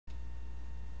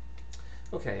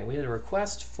Okay, we had a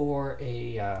request for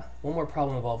a one more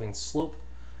problem involving slope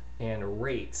and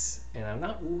rates, and I'm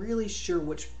not really sure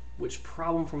which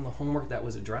problem from the homework that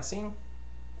was addressing.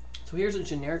 So here's a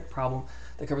generic problem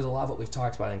that covers a lot of what we've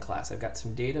talked about in class. I've got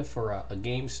some data for a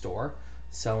game store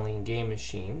selling game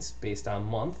machines based on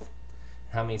month,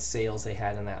 how many sales they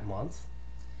had in that month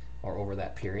or over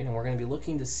that period, and we're going to be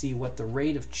looking to see what the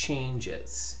rate of change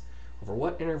is. Over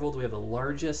what interval do we have the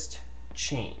largest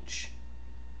change?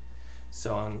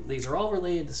 So these are all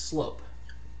related to slope.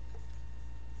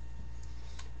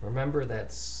 Remember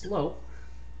that slope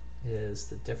is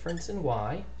the difference in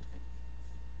y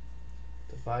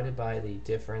divided by the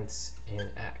difference in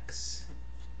x.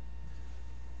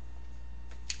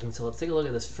 And so let's take a look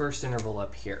at this first interval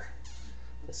up here.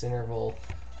 This interval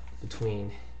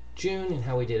between June and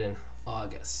how we did in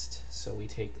August. So we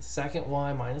take the second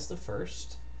y minus the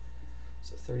first.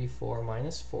 So 34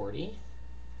 minus 40.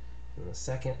 And the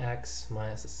second x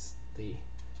minus the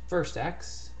first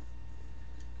x,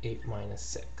 8 minus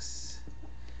 6.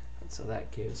 And so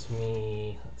that gives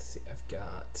me, let's see, I've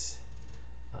got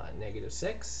negative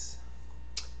 6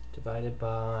 divided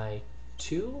by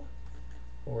 2,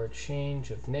 or a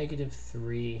change of negative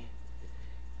 3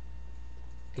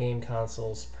 game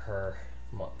consoles per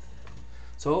month.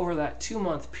 So over that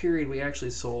 2-month period, we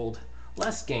actually sold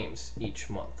less games each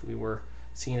month. We were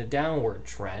seeing a downward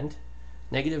trend.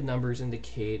 Negative numbers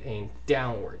indicate a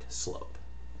downward slope.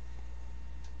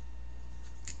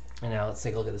 And now let's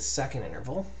take a look at the second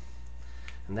interval.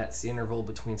 And that's the interval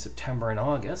between September and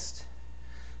August.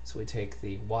 So we take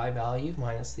the y value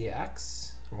minus the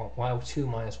x, or y2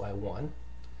 minus y1.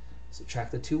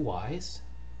 Subtract the two y's.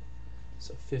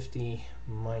 So 50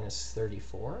 minus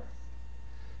 34.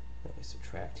 Then we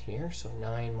subtract here, so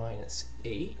 9 minus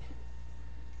 8.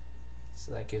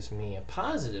 So that gives me a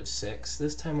positive 6,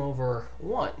 this time over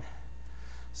 1.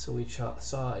 So we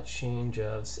saw a change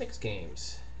of 6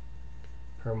 games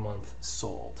per month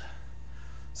sold.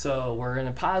 So we're in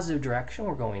a positive direction,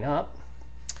 we're going up.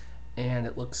 And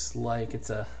it looks like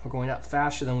we're going up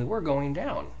faster than we were going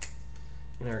down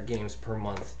in our games per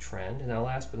month trend. And now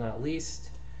last but not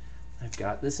least, I've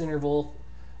got this interval.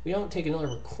 We don't take another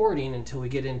recording until we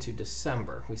get into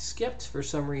December. We skipped, for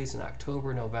some reason,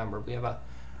 October, November. We have a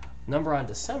number on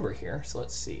December here, so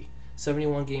let's see.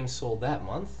 71 games sold that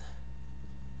month.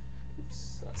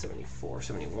 Oops, not 74,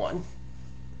 71.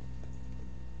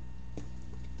 Get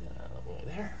that out of the way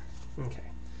there. Okay.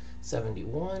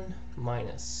 71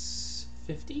 minus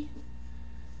 50.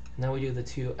 Now we do the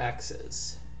two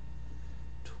x's.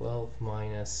 12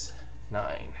 minus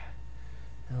 9.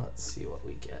 Now let's see what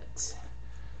we get.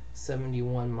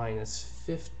 71 minus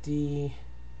 50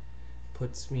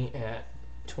 puts me at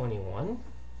 21.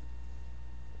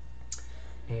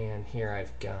 And here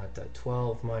I've got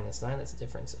 12 minus 9. That's a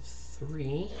difference of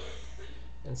 3.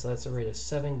 And so that's a rate of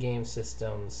 7 game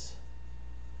systems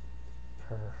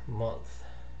per month.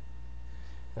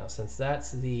 Now, since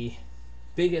that's the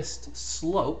biggest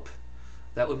slope,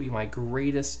 that would be my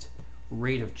greatest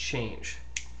rate of change.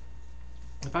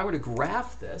 If I were to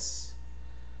graph this,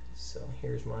 so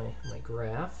here's my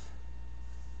graph.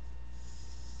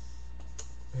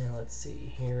 And let's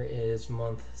see, here is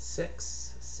month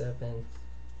 6, 7,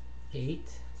 8,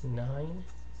 9,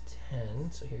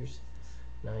 10. So here's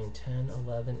 9, 10,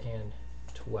 11, and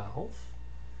 12.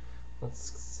 Let's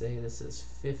say this is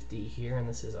 50 here, and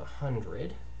this is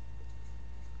 100.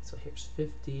 So here's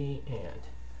 50, and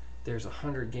there's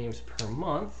 100 games per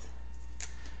month.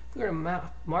 We're going to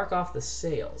mark off the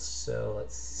sales. So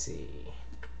let's see.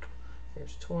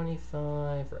 Here's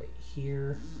 25 right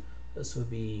here. This would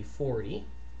be 40.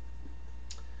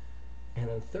 And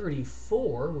then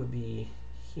 34 would be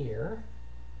here.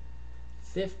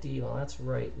 50, well, that's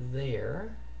right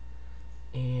there.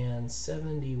 And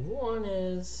 71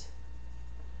 is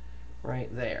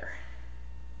right there.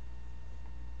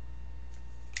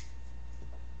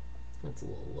 That's a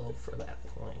little low for that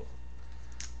point.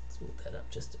 Let's move that up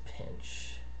just a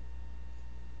pinch.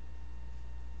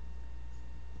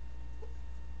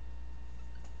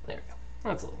 There we go.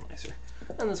 That's a little nicer.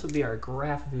 And this would be our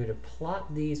graph if we were to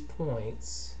plot these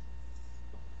points.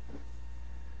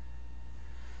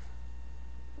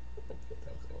 Let's make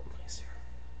that look a little nicer.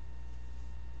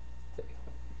 There we go.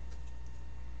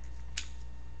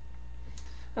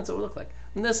 That's what it would look like.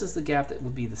 And this is the gap that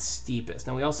would be the steepest.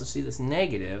 Now we also see this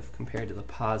negative compared to the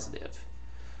positive.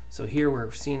 So here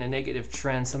we're seeing a negative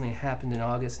trend. Something happened in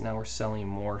August. Now we're selling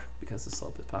more because the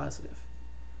slope is positive.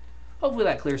 Hopefully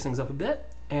that clears things up a bit.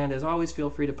 And as always, feel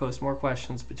free to post more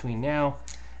questions between now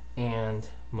and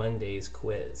Monday's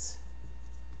quiz.